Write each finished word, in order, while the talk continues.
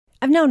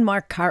I've known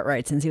Mark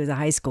Cartwright since he was a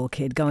high school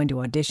kid going to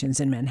auditions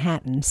in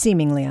Manhattan,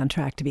 seemingly on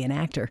track to be an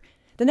actor.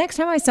 The next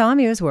time I saw him,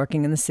 he was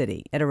working in the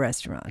city at a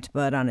restaurant.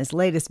 But on his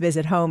latest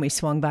visit home, he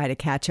swung by to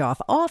catch off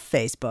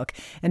Facebook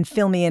and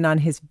fill me in on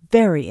his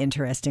very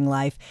interesting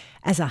life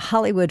as a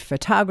Hollywood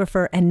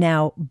photographer and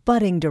now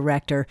budding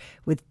director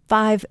with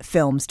 5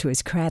 films to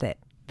his credit.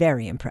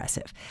 Very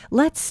impressive.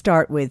 Let's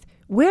start with,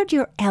 where'd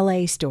your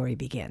LA story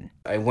begin?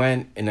 I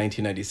went in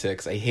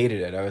 1996. I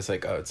hated it. I was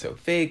like, oh, it's so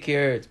fake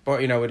here. It's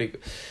boring,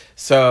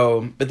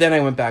 So, but then I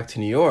went back to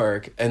New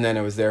York, and then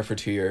I was there for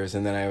 2 years,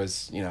 and then I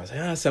was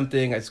like,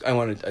 something. I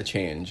wanted a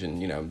change,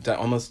 and,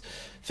 almost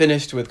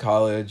finished with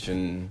college,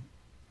 and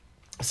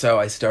so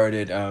I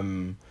started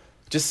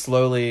just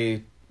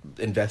slowly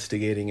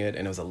investigating it,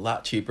 and it was a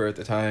lot cheaper at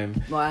the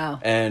time. Wow.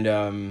 And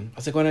I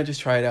was like, why not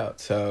just try it out?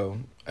 So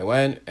I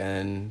went,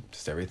 and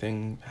just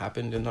everything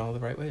happened in all the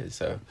right ways.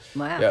 So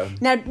wow. Yeah.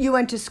 Now, you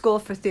went to school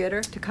for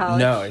theater, to college?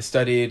 No, I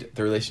studied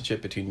the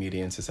relationship between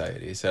media and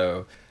society.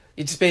 So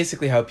it's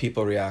basically how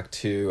people react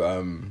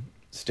to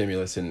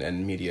stimulus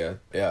and media.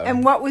 Yeah.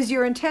 And what was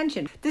your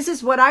intention? This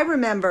is what I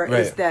remember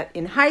is Right. that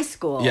in high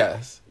school,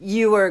 Yes.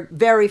 you were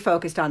very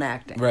focused on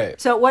acting.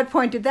 Right. So at what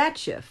point did that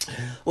shift?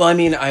 Well, I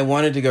mean, I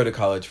wanted to go to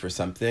college for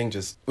something,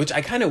 which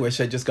I kind of wish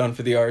I'd just gone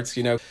for the arts,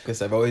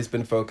 because I've always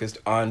been focused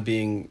on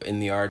being in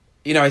the art.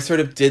 I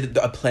sort of did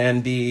a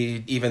plan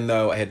B, even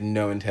though I had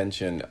no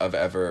intention of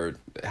ever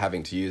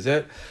having to use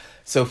it.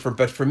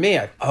 But for me,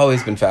 I've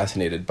always been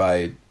fascinated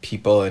by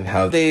people and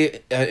how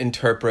they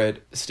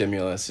interpret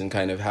stimulus and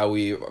kind of how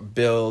we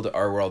build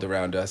our world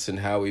around us and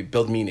how we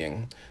build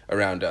meaning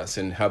around us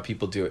and how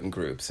people do it in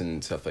groups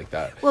and stuff like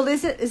that. Well,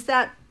 is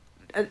that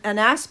an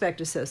aspect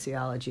of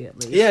sociology, at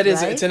least? Yeah, it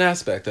is. Right? It's an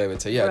aspect, I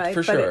would say. Yeah, right,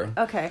 for sure.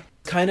 Okay.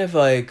 Kind of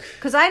like...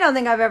 Because I don't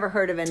think I've ever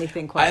heard of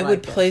anything quite I like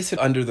would this. place it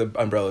under the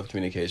umbrella of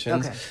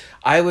communications. Okay.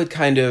 I would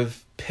kind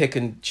of pick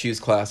and choose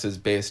classes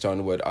based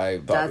on what I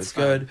thought That's was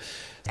fine. good.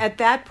 At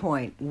that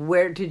point,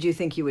 where did you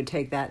think you would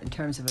take that in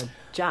terms of a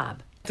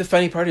job? The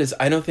funny part is,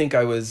 I don't think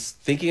I was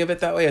thinking of it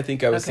that way. I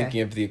think I was Okay.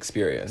 thinking of the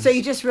experience. So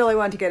you just really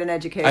wanted to get an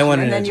education, I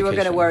wanted and an then you were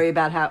going to education. worry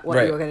about what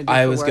right. you were going to do.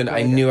 I for was work gonna.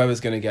 I later. knew I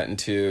was going to get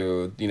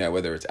into,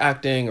 whether it's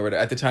acting or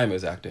whatever. At the time, it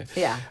was acting.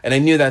 Yeah. And I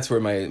knew that's where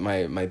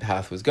my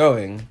path was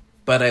going.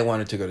 But I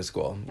wanted to go to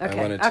school. Okay.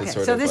 I wanted to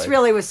sort so of this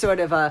really was sort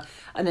of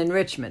an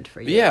enrichment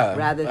for you. Yeah,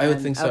 Rather than, I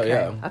would think so, okay.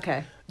 yeah.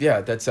 Okay.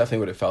 Yeah, that's definitely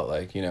what it felt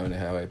like, and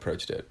how I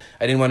approached it.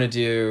 I didn't want to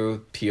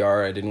do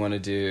PR. I didn't want to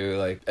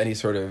do any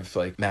sort of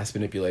mass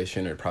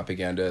manipulation or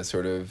propaganda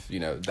sort of,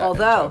 that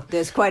Although kind of stuff.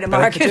 there's quite a But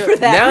I market could do for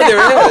it. that. Now there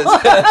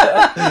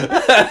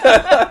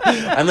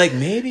is. I'm like,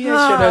 maybe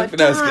I should have.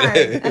 But I was darn.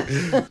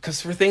 kidding.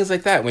 Because for things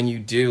like that, when you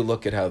do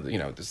look at how,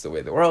 this is the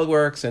way the world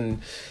works, and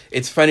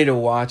it's funny to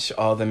watch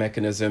all the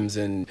mechanisms,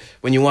 and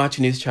when you watch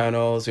news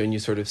channels and you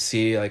sort of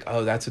see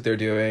oh, that's what they're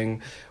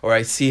doing, or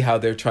I see how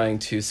they're trying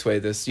to sway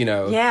this,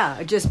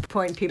 Yeah, just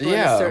point people in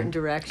a certain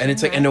direction. And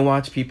it's right? and to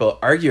watch people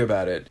argue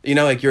about it.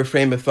 Your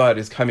frame of thought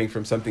is coming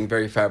from something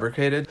very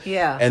fabricated.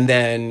 Yeah. And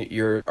then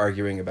you're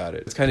arguing about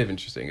it. It's kind of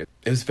interesting. It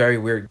was very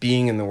weird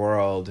being in the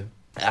world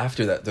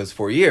after those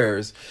 4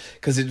 years,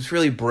 because it was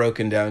really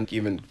broken down,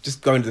 even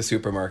just going to the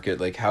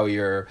supermarket, how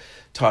you're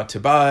taught to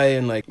buy,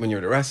 and when you're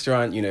at a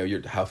restaurant,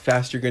 how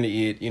fast you're going to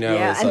eat,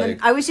 Yeah, it's and then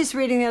I was just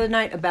reading the other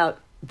night about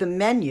the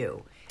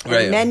menu. And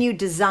Right. menu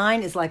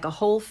design is like a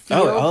whole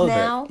field all of it.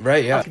 now.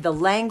 Right, yeah. Like the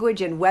language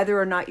and whether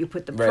or not you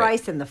put the Right.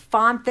 price and the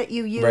font that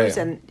you use Right.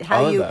 and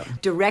how All of you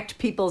that. direct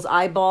people's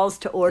eyeballs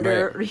to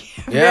order. Right.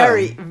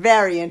 Very, Yeah.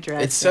 very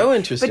interesting. It's so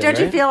interesting, But don't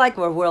you right? feel like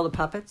we're a world of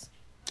puppets?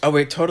 Oh,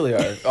 we totally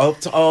are.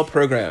 It's all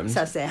programmed.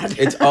 So sad.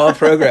 It's all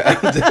programmed.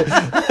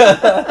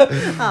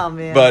 Oh,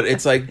 man.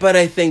 But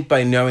I think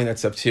by knowing that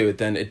stuff too,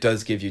 then it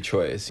does give you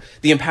choice.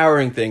 The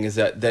empowering thing is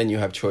that then you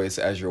have choice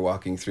as you're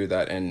walking through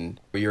that, and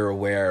you're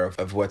aware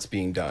of what's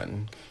being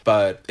done.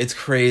 But it's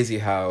crazy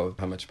how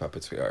much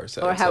puppets we are.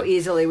 So or it's how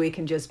easily we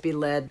can just be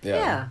led.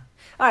 Yeah.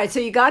 All right,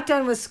 so you got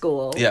done with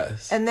school.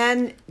 Yes. And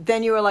then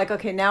you were like,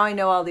 okay, now I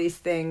know all these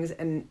things,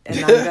 and I'm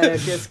going to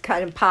just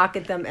kind of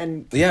pocket them,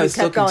 and Yeah, you I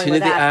still kept going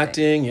continued with the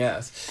acting. acting,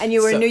 yes. And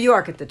you were in New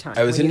York at the time.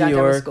 I was when in you New got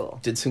done with York, school.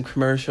 did some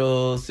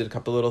commercials, did a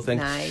couple little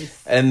things.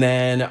 Nice. And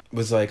then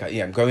was like,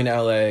 I'm going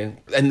to LA.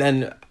 And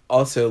then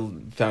also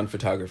found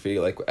photography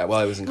while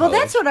I was in Well,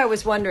 college. that's what I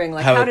was wondering.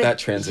 Like, How how did did that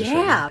transition?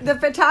 Yeah, the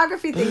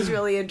photography thing's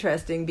really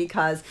interesting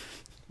because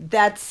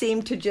that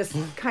seemed to just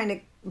kind of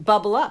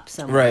bubble up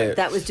somewhere. Right.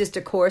 That was just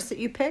a course that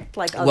you picked.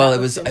 Like, oh, Well, that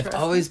it looks was. I've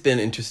interesting? always been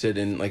interested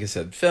in, like I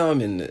said, film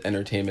and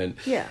entertainment.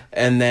 Yeah.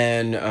 And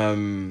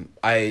then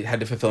I had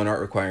to fulfill an art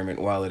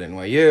requirement while at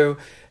NYU,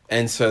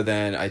 and so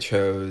then I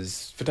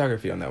chose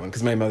photography on that one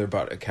because my mother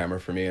bought a camera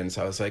for me, and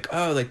so I was like,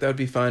 oh, that would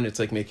be fun. It's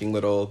like making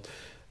little,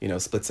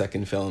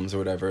 split-second films or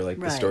whatever,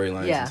 like Right, the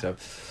storylines yeah. and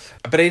stuff.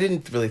 But I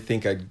didn't really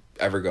think I'd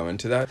ever go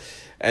into that.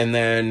 And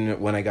then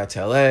when I got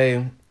to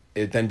LA,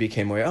 it then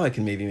became I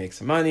can maybe make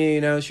some money,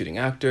 shooting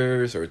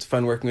actors, or it's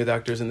fun working with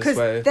actors in this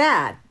way.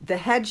 Because the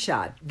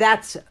headshot,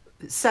 that's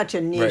such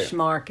a niche Right.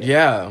 market.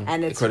 Yeah.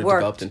 And It it's could have worked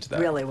developed into that.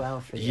 really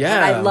well for you.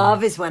 Yeah. What I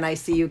love is when I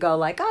see you go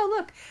like, oh,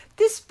 look,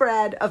 this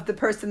spread of the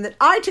person that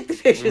I took the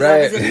pictures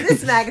Right. of is in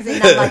this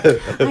magazine. I'm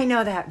like, I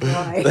know that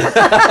boy.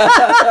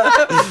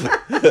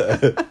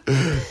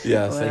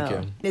 Yes, thank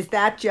you. Is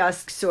that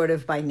just sort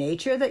of by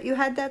nature that you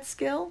had that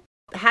skill?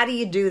 How do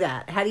you do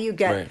that? How do you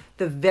get Right.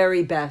 the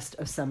very best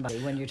of somebody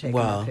when you're taking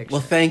a picture?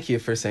 Well, thank you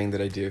for saying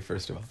that I do,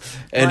 first of all.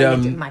 Well,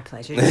 And you do. My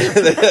pleasure.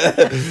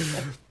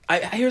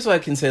 here's what I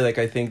can say. Like,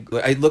 I think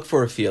I look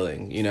for a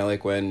feeling,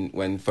 like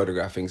when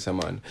photographing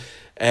someone,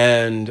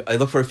 and I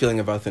look for a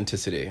feeling of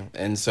authenticity.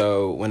 And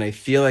so when I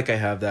feel like I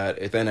have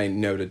that, then I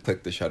know to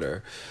click the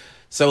shutter.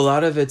 So a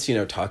lot of it's,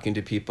 talking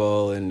to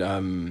people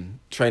and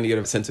trying to get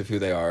a sense of who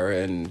they are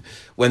and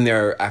when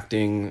they're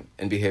acting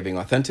and behaving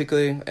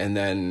authentically, and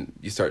then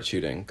you start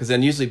shooting. Because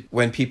then usually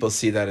when people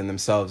see that in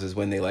themselves is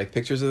when they like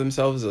pictures of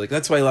themselves. Like,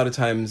 that's why a lot of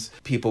times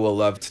people will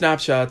love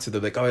snapshots, or they're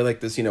like, oh, I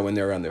like this, when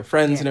they're around their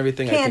friends and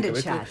everything. Candid I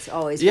think shots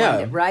always Yeah.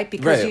 find it, right?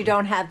 Because Right. you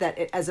don't have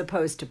that as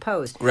opposed to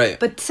post. Right.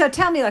 But so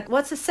tell me, like,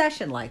 what's a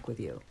session like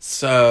with you?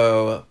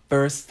 So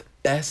first,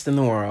 best in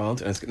the world.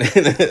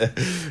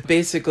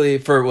 Basically,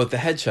 with the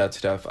headshot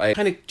stuff, I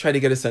kind of try to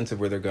get a sense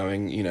of where they're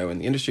going, in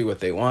the industry,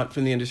 what they want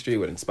from the industry,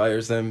 what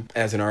inspires them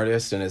as an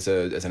artist and as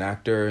an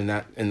actor. In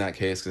that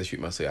case, because I shoot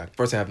mostly actors.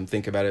 First, I have them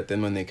think about it.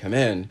 Then when they come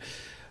in,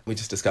 we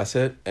just discuss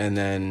it and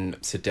then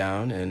sit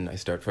down and I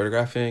start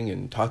photographing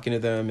and talking to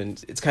them.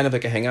 And it's kind of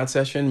like a hangout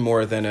session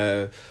more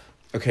than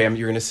okay,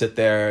 you're going to sit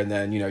there and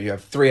then, you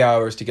have 3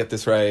 hours to get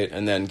this right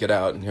and then get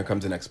out and here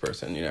comes the next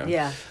person,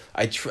 Yeah.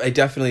 I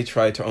definitely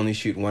try to only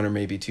shoot one or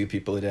maybe two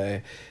people a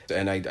day.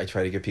 And I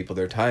try to give people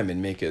their time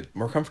and make it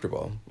more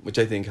comfortable, which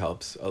I think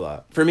helps a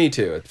lot. For me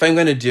too. If I'm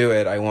going to do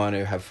it, I want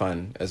to have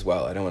fun as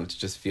well. I don't want it to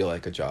just feel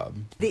like a job.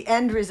 The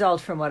end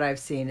result from what I've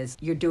seen is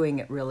you're doing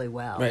it really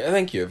well. Right.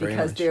 Thank you very much.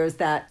 Because there's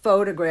that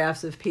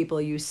photographs of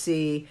people you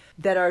see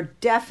that are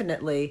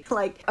definitely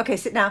like, okay,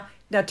 sit now.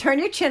 Now turn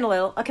your chin a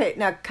little. Okay,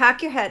 now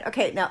cock your head.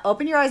 Okay, now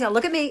open your eyes. Now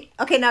look at me.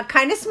 Okay, now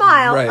kind of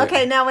smile. Right.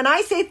 Okay, now when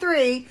I say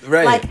 3,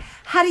 Right. like,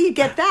 how do you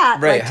get that?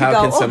 Right, Like, how to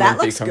go, can someone that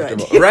be looks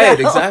comfortable? good. Right,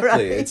 You know, exactly.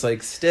 right? It's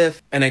like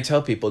stiff. And I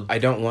tell people I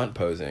don't want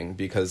posing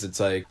because it's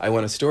like I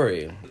want a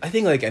story. I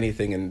think like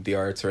anything in the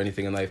arts or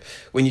anything in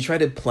life, when you try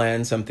to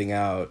plan something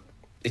out,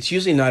 it's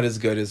usually not as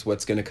good as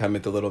what's going to come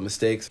at the little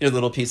mistakes,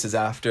 little pieces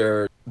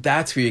after.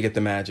 That's where you get the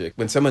magic.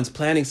 When someone's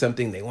planning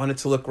something, they want it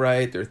to look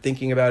right, they're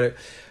thinking about it.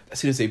 As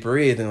soon as they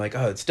breathe and like,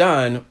 oh, it's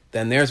done,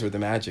 then there's where the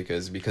magic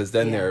is, because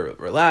then they're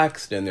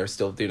relaxed and they're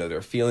still,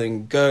 they're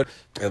feeling good.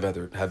 I'd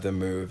rather have them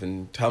move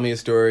and tell me a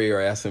story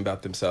or ask them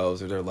about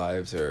themselves or their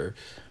lives or,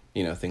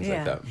 things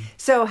like that.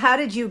 So how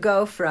did you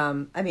go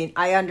from,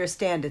 I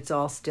understand it's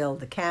all still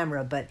the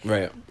camera, but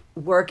Right.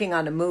 working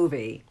on a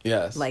movie,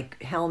 Yes. like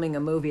helming a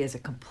movie is a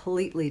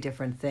completely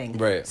different thing.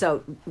 Right.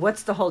 So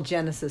what's the whole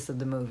genesis of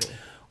the movie?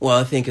 Well,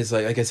 I think it's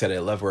like I said, I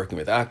love working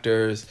with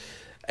actors,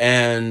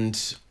 and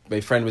my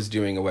friend was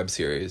doing a web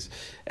series,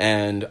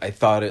 and I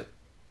thought it.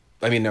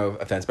 No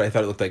offense, but I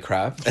thought it looked like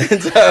crap.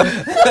 And so,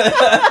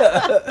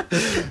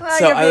 Well,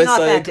 you're being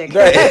authentic.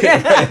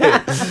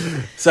 Right.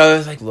 So I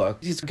was like,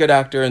 look, he's a good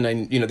actor, and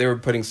they were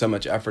putting so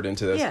much effort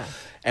into this. Yeah.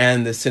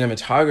 And the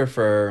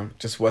cinematographer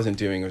just wasn't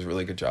doing a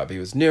really good job. He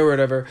was new or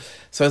whatever.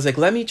 So I was like,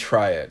 let me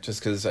try it, just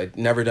because I'd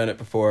never done it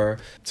before.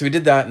 So we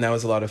did that, and that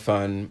was a lot of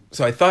fun.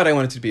 So I thought I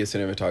wanted to be a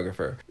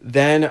cinematographer.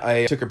 Then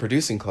I took a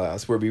producing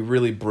class where we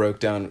really broke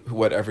down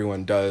what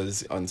everyone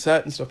does on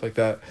set and stuff like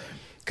that.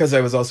 Because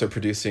I was also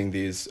producing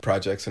these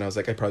projects, and I was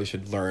like, I probably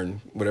should learn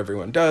what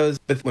everyone does.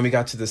 But when we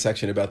got to the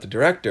section about the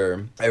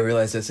director, I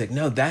realized it's like,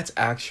 no, that's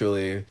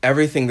actually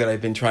everything that I've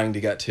been trying to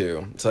get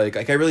to. It's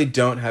like I really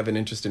don't have an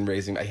interest in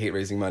I hate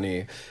raising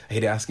money. I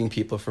hate asking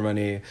people for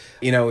money.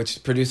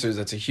 Which producers,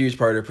 that's a huge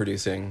part of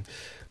producing.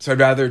 So I'd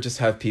rather just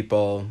have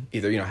people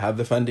either, have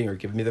the funding or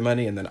give me the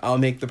money, and then I'll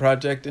make the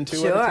project into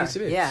what it needs to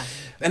be. Yeah.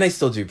 And I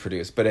still do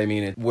produce, but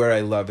where I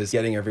love is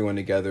getting everyone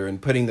together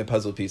and putting the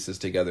puzzle pieces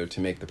together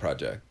to make the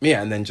project.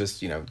 Yeah, and then just,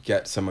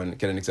 get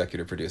an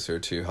executive producer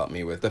to help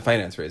me with the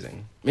finance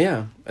raising.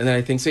 Yeah, and then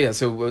I think,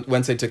 so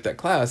once I took that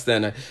class,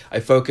 then I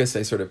focused,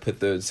 I sort of put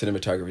the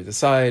cinematography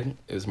aside.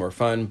 It was more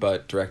fun,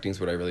 but directing is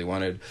what I really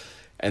wanted.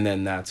 And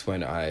then that's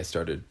when I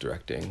started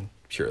directing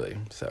purely,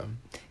 so.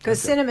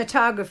 Because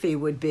cinematography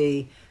would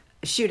be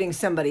shooting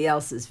somebody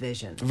else's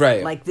vision.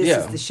 Right. Like, this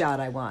is the shot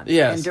I want.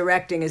 Yes. And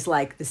directing is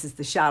like, this is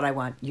the shot I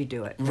want, you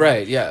do it.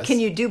 Right, yes. Can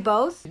you do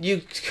both?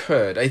 You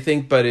could, I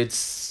think, but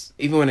it's,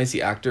 even when I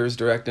see actors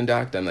direct and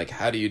act, I'm like,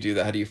 how do you do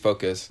that? How do you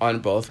focus on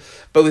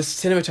both? But with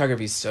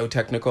cinematography, so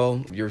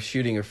technical. You're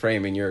shooting a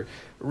frame and you're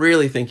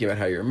really thinking about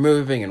how you're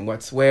moving and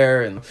what's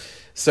where. And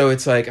so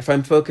it's like, if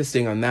I'm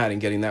focusing on that and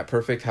getting that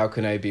perfect, how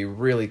can I be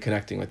really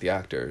connecting with the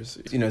actors?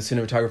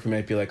 Cinematography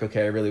might be like,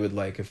 okay, I really would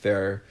like if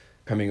they're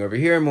coming over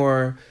here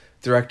more.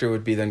 Director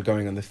would be then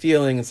going on the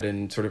feelings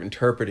and sort of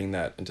interpreting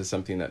that into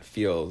something that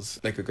feels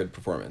like a good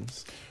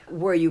performance.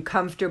 Were you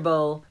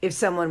comfortable if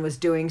someone was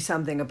doing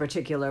something a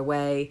particular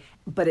way,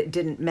 but it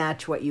didn't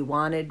match what you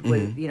wanted?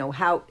 You know,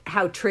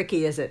 how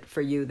tricky is it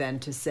for you then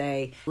to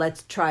say,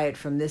 let's try it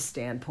from this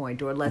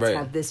standpoint, or let's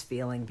have this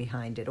feeling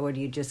behind it? Or do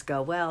you just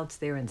go, well, it's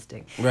their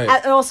instinct?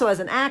 Right. Also, as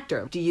an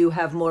actor, do you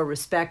have more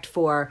respect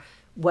for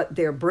what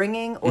they're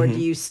bringing, or do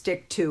you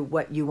stick to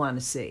what you want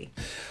to see?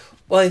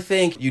 Well, I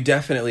think you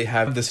definitely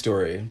have the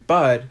story,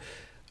 but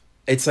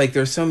it's like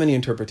there's so many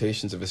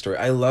interpretations of a story.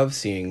 I love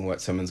seeing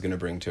what someone's going to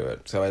bring to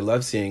it. So I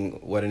love seeing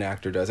what an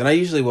actor does. And I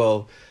usually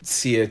will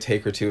see a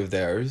take or two of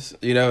theirs,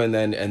 you know, and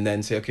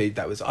then say, okay,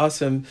 that was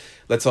awesome.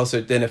 Let's also,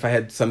 then if I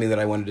had something that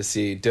I wanted to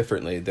see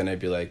differently, then I'd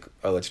be like,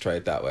 oh, let's try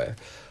it that way.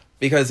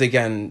 Because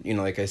again, you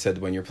know, like I said,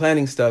 when you're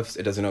planning stuff,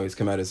 it doesn't always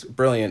come out as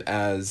brilliant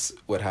as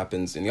what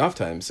happens in the off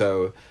time.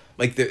 So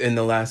like in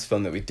the last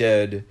film that we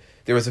did,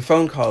 there was a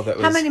phone call that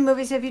was... How many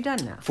movies have you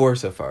done now? 4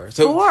 so far.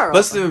 So 4?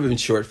 Most of them have been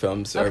short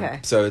films. Okay.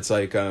 So it's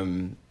like,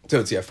 so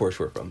it's, 4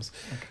 short films.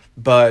 Okay.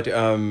 But,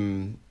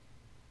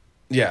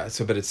 yeah,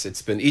 so, but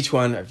it's been, each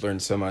one I've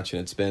learned so much,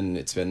 and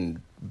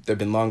they've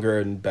been longer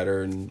and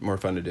better and more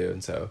fun to do,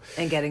 and so...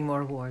 And getting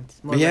more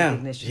awards, more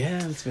recognition.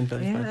 Yeah, it's been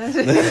really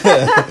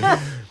fun.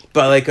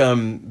 But like,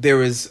 there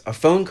was a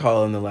phone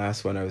call in the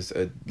last one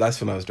last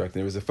film I was directing,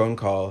 there was a phone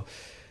call,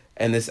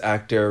 and this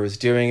actor was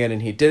doing it,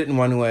 and he did it in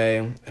one way,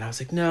 and I was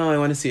like, no, I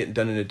want to see it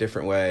done in a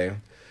different way.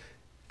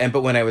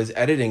 But when I was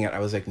editing it, I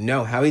was like,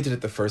 no, how he did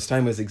it the first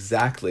time was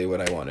exactly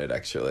what I wanted,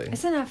 actually.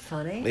 Isn't that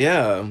funny?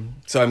 Yeah.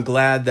 So I'm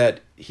glad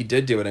that he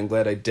did do it. I'm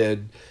glad I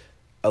did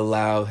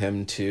allow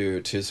him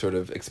to sort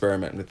of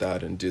experiment with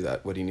that and do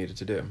that, what he needed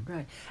to do.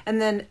 Right.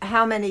 And then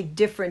how many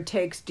different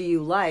takes do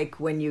you like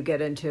when you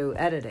get into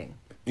editing?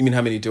 You mean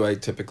how many do I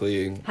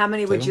typically... How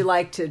many would you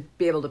like to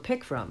be able to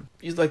pick from?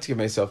 You'd like to give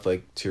myself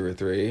like 2 or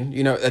 3.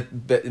 You know,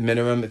 at the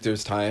minimum, if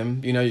there's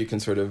time, you know, you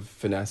can sort of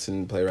finesse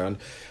and play around.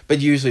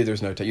 But usually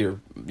there's no time. You're,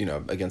 you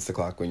know, against the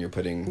clock when you're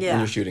when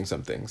you're shooting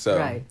something. So,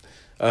 right.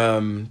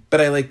 But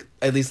I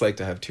at least like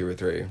to have 2 or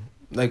 3.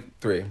 Like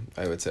 3,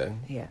 I would say.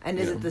 Yeah. And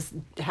is it this,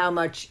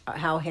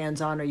 how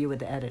hands-on are you with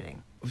the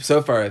editing?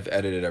 So far, I've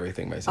edited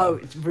everything myself.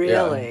 Oh,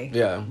 really?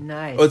 Yeah.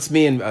 Nice. Well, it's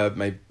me and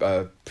my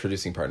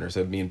producing partner,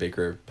 so me and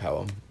Baker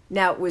Powell.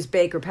 Now, was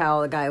Baker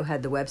Powell the guy who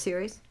had the web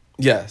series?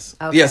 Yes.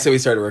 Okay. Yeah, so we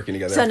started working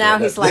together. So now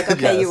he's like,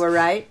 okay, yes. You were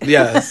right?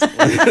 Yes.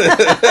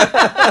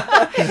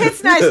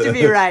 It's nice to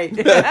be right.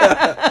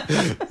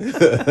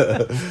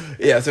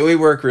 Yeah, so we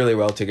work really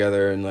well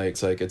together, and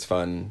it's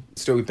fun.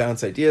 So we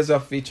bounce ideas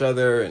off of each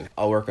other, and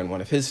I'll work on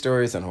one of his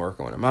stories, and I'll work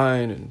on one of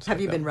mine. And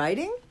have you been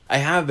writing? I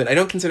have been. I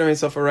don't consider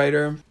myself a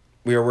writer.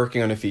 We are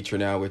working on a feature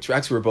now, which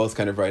actually we're both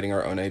kind of writing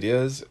our own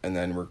ideas, and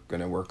then we're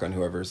going to work on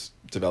whoever's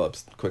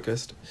develops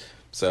quickest.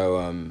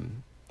 So,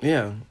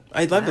 yeah,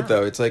 I love it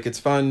though. It's like, it's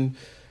fun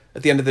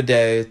at the end of the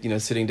day, you know,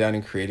 sitting down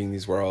and creating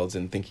these worlds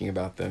and thinking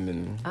about them,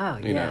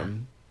 and, you know.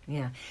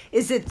 Yeah.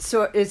 Is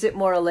it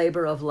more a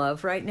labor of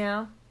love right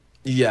now?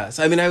 Yes.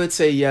 I mean, I would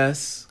say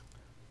yes,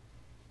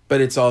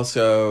 but it's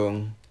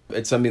also...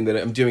 It's something that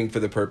I'm doing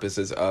for the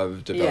purposes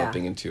of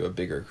developing into a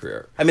bigger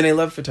career. I mean, I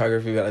love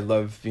photography, but I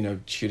love, you know,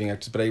 shooting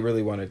actors, but I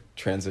really want to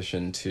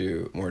transition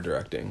to more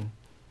directing.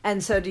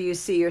 And so do you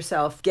see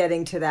yourself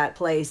getting to that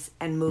place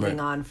and moving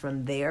on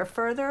from there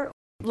further?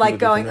 Like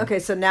going, okay,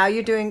 so now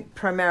you're doing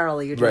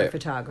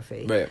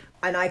photography. Right.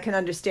 And I can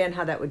understand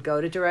how that would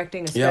go to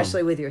directing,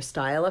 especially with your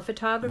style of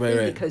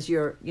photography, because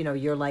you're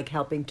like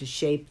helping to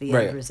shape the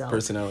end result.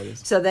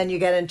 Personalities. So then you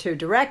get into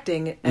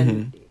directing,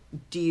 and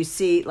do you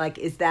see, like,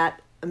 is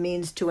that a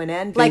means to an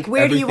end? Like,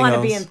 where do you want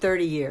to be in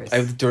 30 years?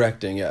 I'm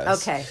directing,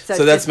 yes. Okay.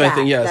 So that's my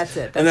thing, yes. That's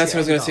it. And that's what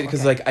I was going to say,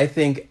 because I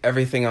think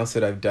everything else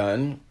that I've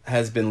done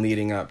has been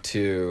leading up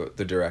to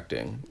the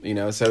directing, you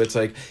know? So it's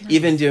like,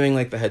 even doing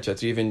like the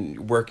headshots,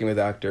 even working with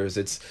actors,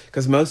 it's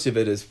because most of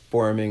it is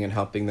forming and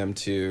helping them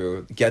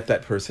to get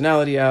that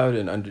personality out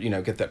and, you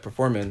know, get that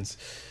performance.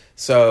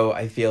 So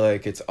I feel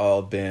like it's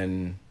all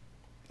been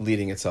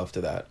leading itself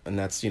to that. And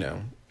that's, you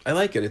know, I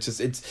like it.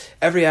 It's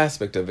every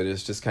aspect of it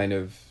is just kind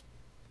of,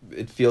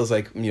 it feels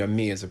like, you know,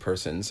 me as a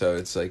person. So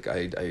it's like,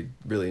 I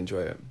really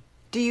enjoy it.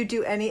 Do you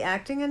do any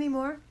acting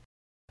anymore?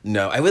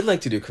 No, I would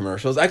like to do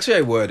commercials. Actually,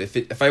 I would.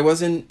 If I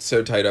wasn't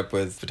so tied up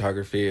with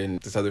photography and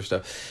this other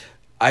stuff,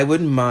 I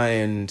wouldn't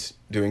mind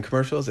doing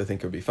commercials. I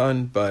think it would be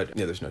fun, but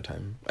yeah, there's no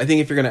time. I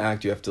think if you're going to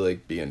act, you have to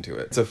like be into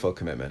it. It's a full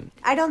commitment.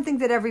 I don't think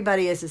that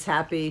everybody is as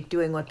happy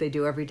doing what they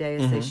do every day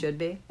as they should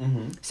be.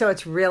 So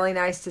it's really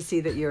nice to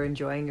see that you're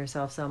enjoying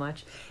yourself so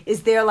much.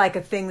 Is there like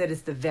a thing that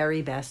is the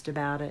very best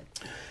about it?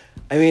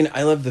 I mean,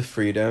 I love the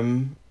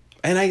freedom,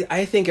 and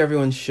I think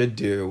everyone should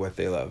do what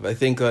they love. I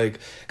think, like,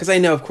 because I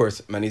know, of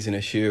course, money's an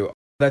issue.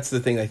 That's the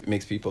thing that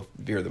makes people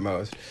fear the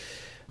most.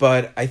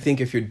 But I think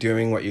if you're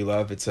doing what you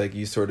love, it's like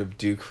you sort of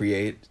do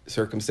create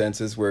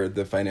circumstances where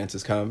the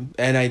finances come.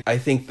 And I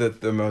think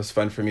that the most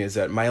fun for me is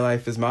that my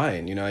life is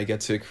mine. You know, I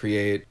get to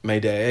create my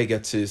day. I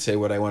get to say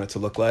what I want it to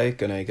look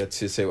like, and I get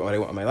to say what I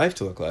want my life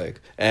to look like.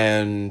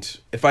 And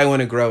if I want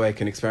to grow, I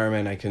can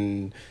experiment. I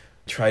can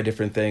try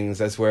different things.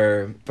 That's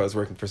where if I was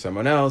working for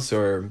someone else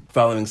or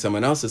following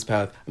someone else's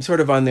path, I'm sort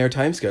of on their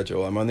time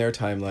schedule. I'm on their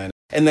timeline.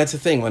 And that's the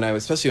thing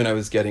especially when I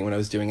was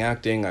doing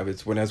acting,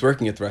 when I was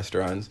working at the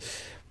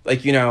restaurants,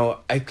 like,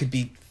 I could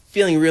be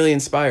feeling really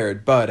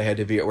inspired, but I had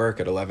to be at work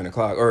at 11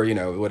 o'clock or,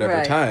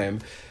 whatever time.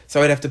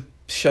 So I'd have to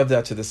shove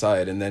that to the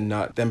side, and then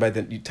by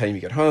the time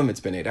you get home, it's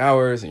been 8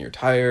 hours and you're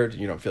tired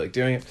and you don't feel like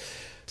doing it.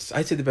 So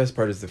I'd say the best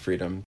part is the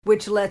freedom.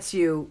 Which lets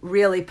you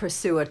really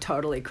pursue a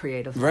totally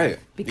creative life. Right.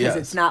 Because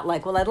it's not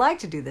like, well, I'd like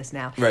to do this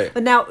now. Right.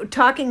 But now,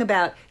 talking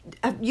about,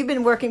 you've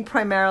been working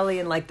primarily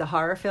in like the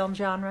horror film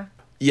genre?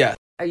 Yeah.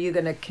 Are you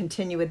going to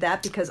continue with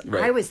that? Because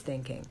I was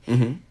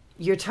thinking,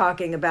 you're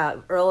talking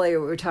about,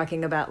 earlier we were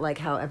talking about like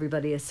how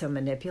everybody is so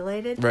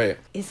manipulated. Right.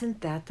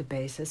 Isn't that the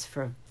basis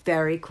for a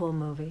very cool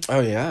movie? Oh,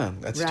 yeah,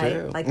 that's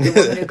true. Like the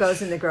woman who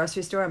goes in the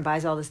grocery store and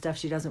buys all the stuff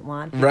she doesn't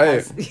want.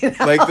 Because,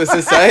 like the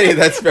society,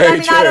 that's very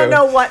true. I don't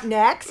know what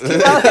next.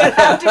 It'd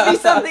have to be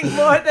something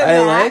more than that.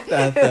 I like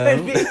that,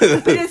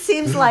 though. But it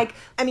seems like,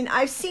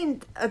 I've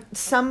seen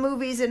some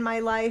movies in my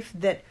life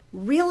that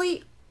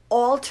really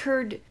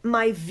altered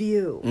my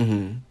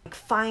view,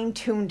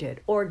 fine-tuned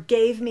it, or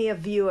gave me a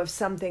view of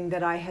something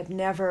that I had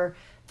never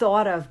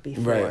thought of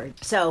before.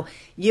 Right. So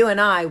you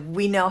and I,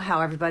 we know how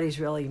everybody's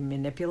really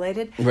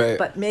manipulated,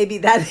 but maybe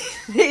that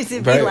needs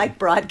to be like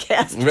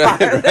broadcast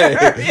parlor.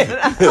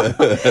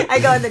 I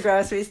go in the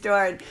grocery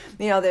store and,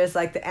 there's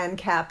like the end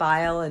cap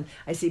aisle and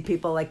I see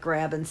people like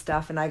grabbing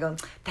stuff and I go,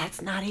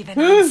 that's not even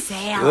on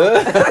sale.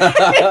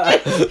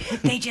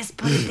 They just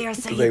put it there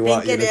so you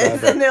think it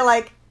is. And they're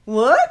like,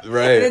 what?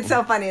 Right. And it's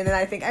so funny. And then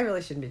I think I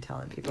really shouldn't be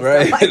telling people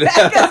stuff like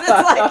that because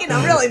it's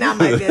like, really not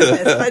my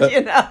business. But,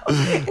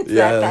 it's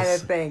that kind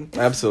of thing.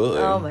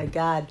 Absolutely. Oh, my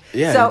God.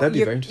 Yeah, so that'd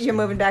be very interesting. You're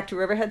moving back to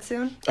Riverhead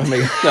soon? Oh, my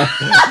God.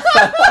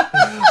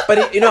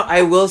 But,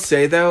 I will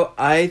say, though,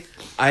 I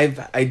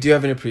do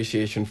have an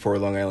appreciation for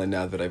Long Island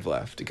now that I've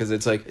left because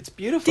it's like, it's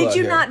beautiful Did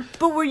you out here. not?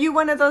 But were you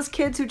one of those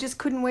kids who just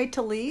couldn't wait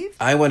to leave?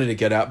 I wanted to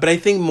get out. But I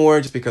think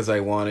more just because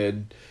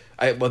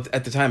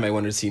at the time I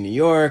wanted to see New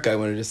York. I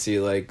wanted to see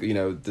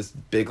this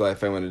big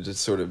life. I wanted to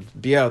sort of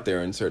be out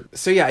there and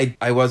so yeah,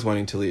 I was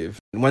wanting to leave.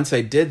 And once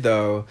I did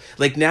though,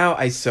 now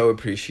I so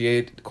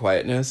appreciate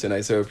quietness and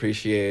I so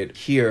appreciate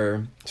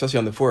here, especially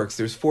on the Forks,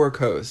 there's 4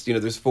 coasts,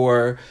 there's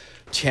 4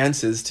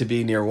 chances to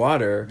be near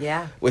water,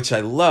 which I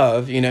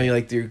love. You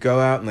go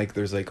out and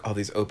there's all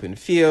these open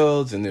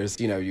fields and there's,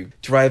 you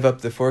drive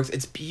up the Forks.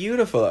 It's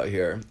beautiful out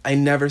here. I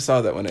never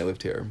saw that when I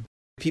lived here.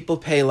 People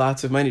pay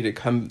lots of money to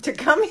come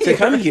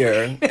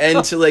here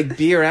and to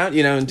be around,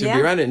 and to be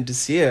around it and to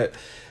see it.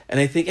 And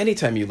I think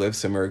anytime you live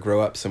somewhere or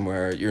grow up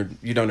somewhere,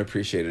 you don't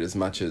appreciate it as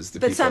much as the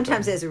people. But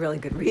sometimes there's a really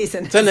good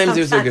reason. Sometimes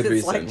there's a good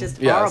reason. It's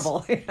just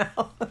horrible,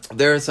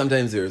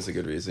 Sometimes there is a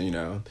good reason,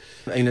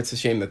 I mean, it's a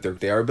shame that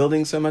they are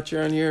building so much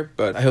around here,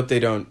 but I hope they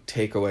don't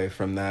take away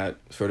from that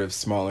sort of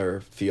smaller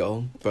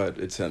feel. But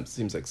it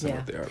seems like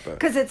somewhat they are.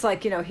 Because it's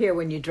here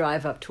when you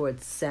drive up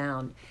towards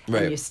Sound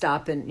and you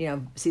stop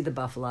and, see the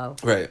buffalo.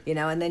 Right.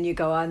 And then you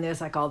go on,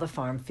 there's all the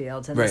farm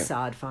fields and the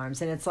sod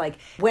farms. And it's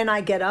when I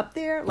get up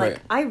there,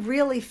 I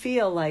really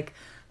feel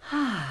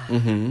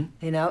and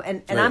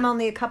I'm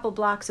only a couple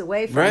blocks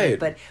away from it,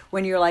 but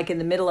when you're in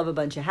the middle of a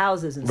bunch of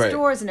houses and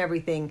stores and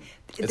everything,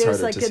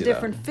 there's a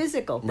different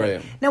physical thing.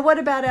 Right. Now, what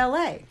about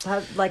LA? How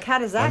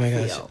does that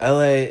feel? Gosh.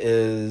 LA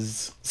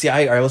is,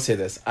 I will say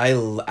this, I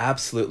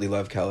absolutely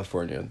love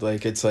California.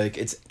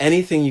 It's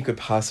anything you could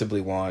possibly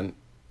want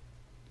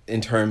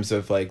in terms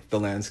of the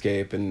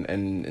landscape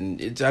and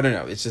it's, I don't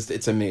know,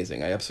 it's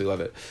amazing. I absolutely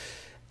love it.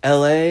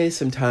 LA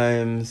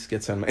sometimes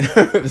gets on my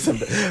nerves,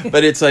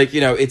 but it's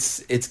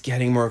it's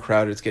getting more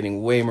crowded. It's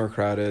getting way more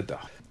crowded.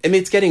 I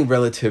mean, it's getting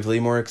relatively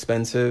more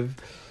expensive.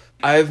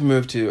 I've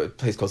moved to a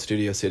place called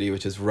Studio City,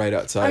 which is right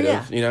outside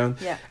of,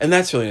 and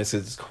that's really nice.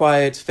 It's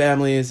quiet, it's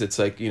families, it's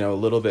a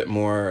little bit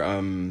more,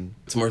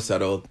 it's more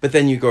settled. But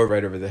then you go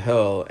right over the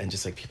hill and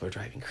just people are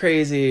driving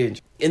crazy.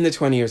 In the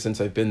 20 years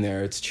since I've been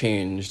there, it's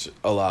changed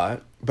a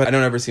lot, but I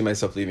don't ever see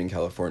myself leaving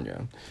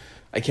California.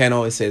 I can't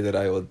always say that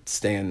I will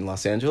stay in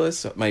Los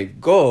Angeles. My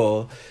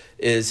goal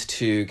is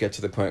to get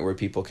to the point where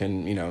people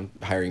can,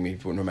 hiring me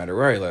no matter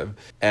where I live.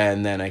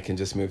 And then I can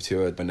just move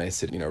to a nice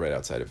city, right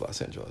outside of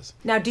Los Angeles.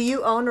 Now, do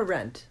you own or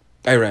rent?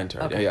 I rent,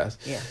 right? Okay. Yes.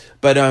 Yeah.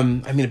 But,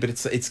 but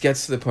it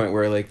gets to the point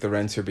where, the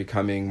rents are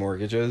becoming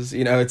mortgages.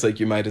 It's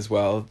you might as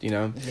well,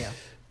 Yeah.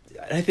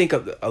 I think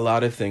a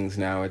lot of things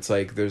now, it's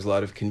there's a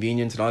lot of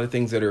convenience and a lot of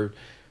things that are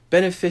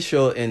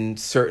beneficial in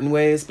certain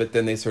ways, but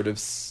then they sort of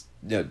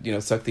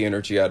suck the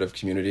energy out of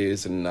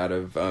communities and out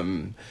of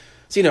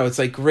so it's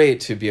great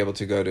to be able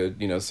to go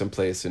to some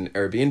place and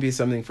Airbnb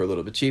something for a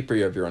little bit cheaper.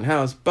 You have your own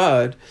house,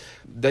 but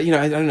that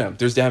I don't know,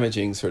 there's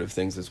damaging sort of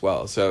things as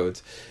well. So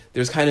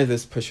there's kind of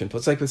this push and pull.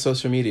 It's with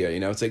social media,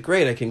 it's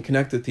great, I can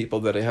connect with people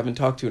that I haven't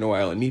talked to in a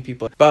while and meet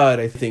people. But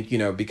I think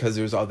because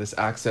there's all this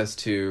access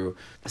to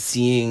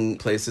seeing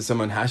places,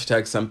 someone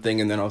hashtags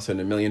something and then all of a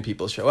sudden a million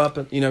people show up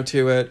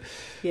to it.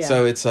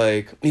 So it's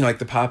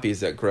the poppies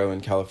that grow in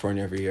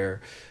California every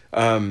year.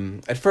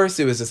 At first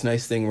it was this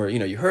nice thing where,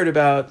 you heard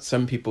about,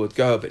 some people would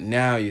go, but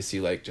now you see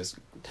like just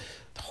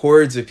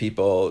hordes of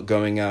people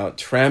going out,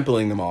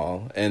 trampling them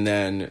all, and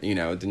then,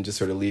 then just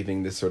sort of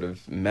leaving this sort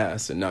of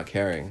mess and not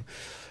caring.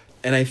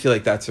 And I feel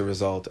like that's a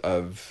result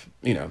of,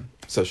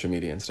 social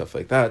media and stuff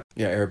like that.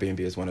 Yeah,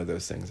 Airbnb is one of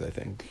those things, I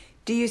think.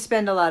 Do you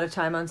spend a lot of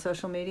time on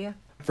social media?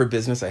 For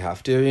business, I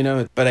have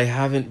to, but I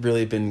haven't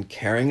really been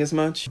caring as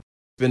much.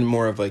 It's been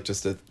more of like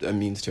just a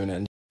means to an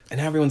end.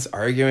 And everyone's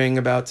arguing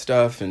about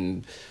stuff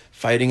and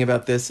fighting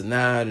about this and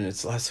that, and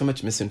it's so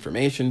much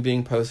misinformation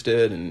being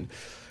posted, and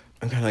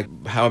I'm kind of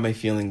like, how am I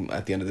feeling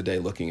at the end of the day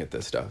looking at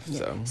this stuff?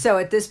 Yeah. So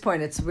at this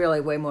point, it's really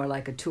way more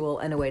like a tool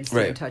and a way to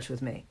stay in touch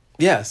with me.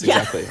 Yes,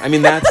 exactly. Yeah. I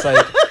mean, that's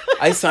like,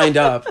 I signed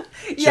up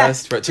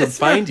to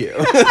find you.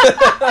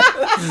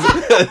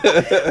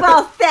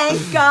 Well,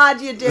 thank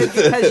God you did,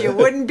 because you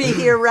wouldn't be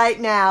here right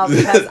now,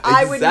 because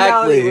I wouldn't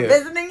know you were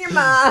visiting your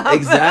mom.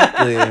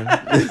 Exactly.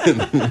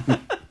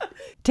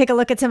 Take a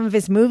look at some of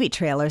his movie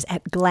trailers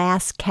at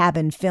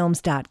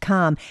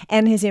glasscabinfilms.com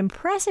and his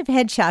impressive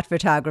headshot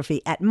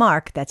photography at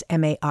Mark, that's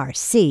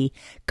M-A-R-C,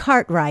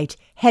 Cartwright,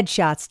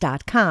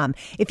 headshots.com.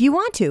 If you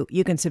want to,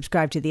 you can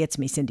subscribe to the It's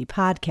Me Cindy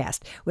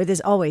podcast, where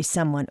there's always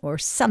someone or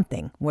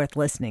something worth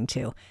listening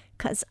to,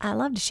 because I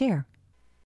love to share.